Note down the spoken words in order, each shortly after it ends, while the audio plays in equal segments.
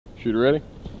Shooter ready?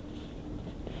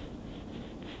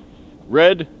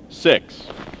 Red 6.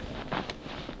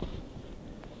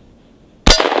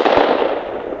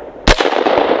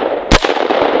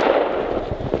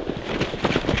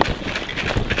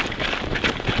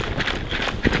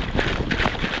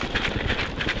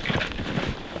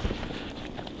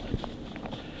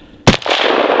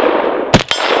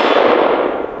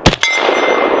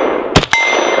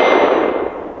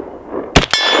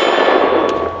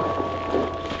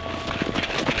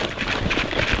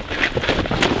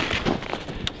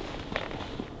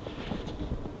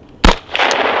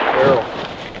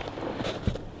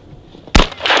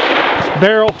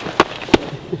 Barrel. Right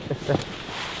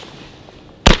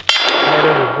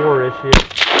over bore issue.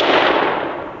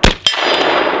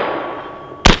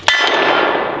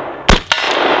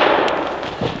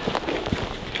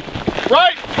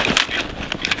 Right.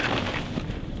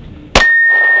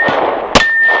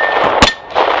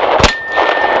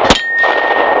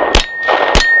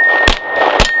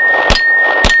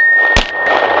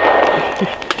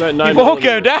 You won't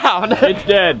go down. It's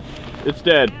dead. It's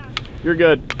dead. You're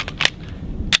good.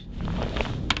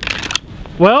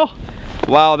 Well,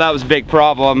 that was a big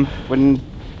problem when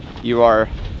you don't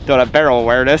have barrel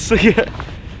awareness.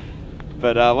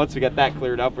 But once we got that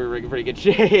cleared up, we were in pretty good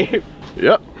shape.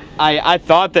 Yep. I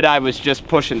thought that I was just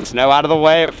pushing the snow out of the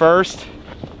way at first,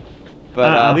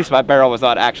 but at least my barrel was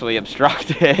not actually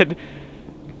obstructed.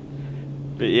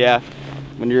 But yeah,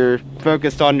 when you're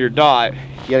focused on your dot,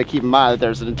 you gotta keep in mind that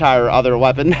there's an entire other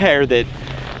weapon there that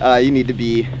you need to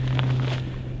be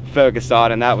focused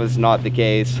on, and that was not the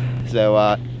case.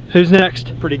 So who's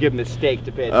next? Pretty good mistake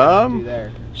to pay attention to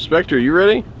there. Spectre, you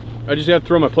ready? I just have to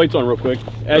throw my plates on real quick.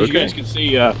 As you guys can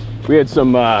see, we had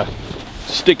some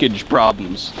stickage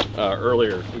problems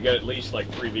earlier. We got at least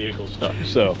like 3 vehicles stuck.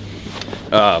 So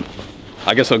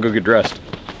I guess I'll go get dressed.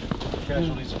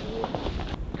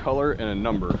 Color and a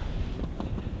number.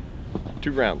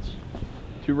 2 rounds.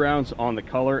 2 rounds on the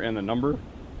color and the number.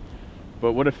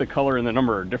 But what if the color and the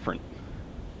number are different?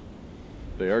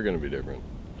 They are going to be different.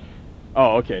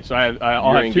 Oh, okay. So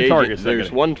I'll have 2 targets.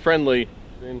 There's 1 friendly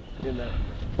in that.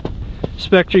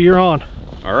 Spectre, you're on.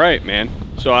 All right, man.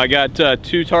 So I got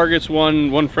 2 targets,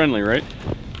 one friendly, right?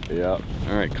 Yeah.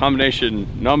 All right.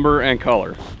 Combination number and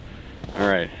color. All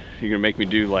right. You're gonna make me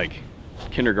do like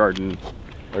kindergarten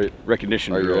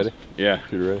recognition drills. Are you ready? Yeah.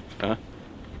 Shooter ready? Uh-huh.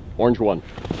 Orange 1.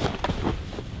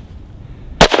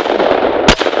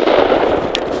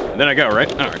 And then I go, right?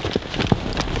 All right.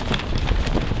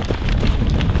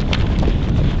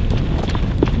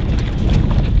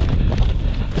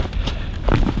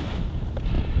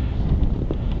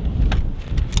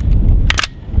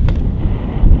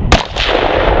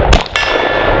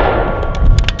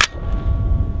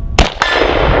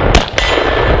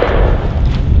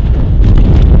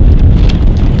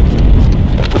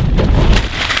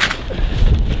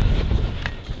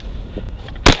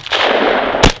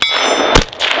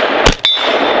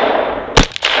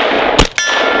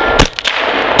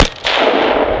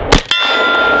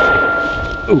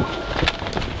 Ooh.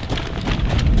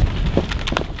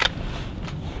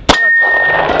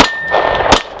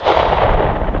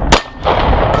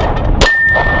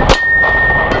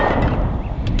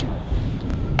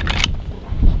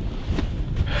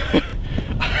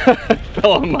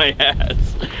 Fell on my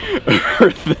ass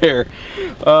over there.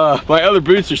 My other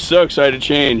boots are soaked, so I had to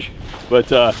change. But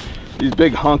these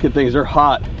big honking things, they're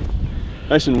hot.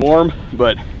 Nice and warm,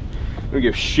 but I don't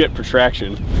give shit for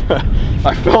traction.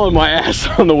 I fell on my ass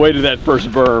on the way to that first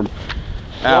berm.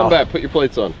 Ow. Back, put your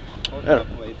plates on. Put your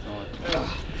plates on.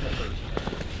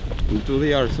 Into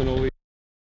the arsenal we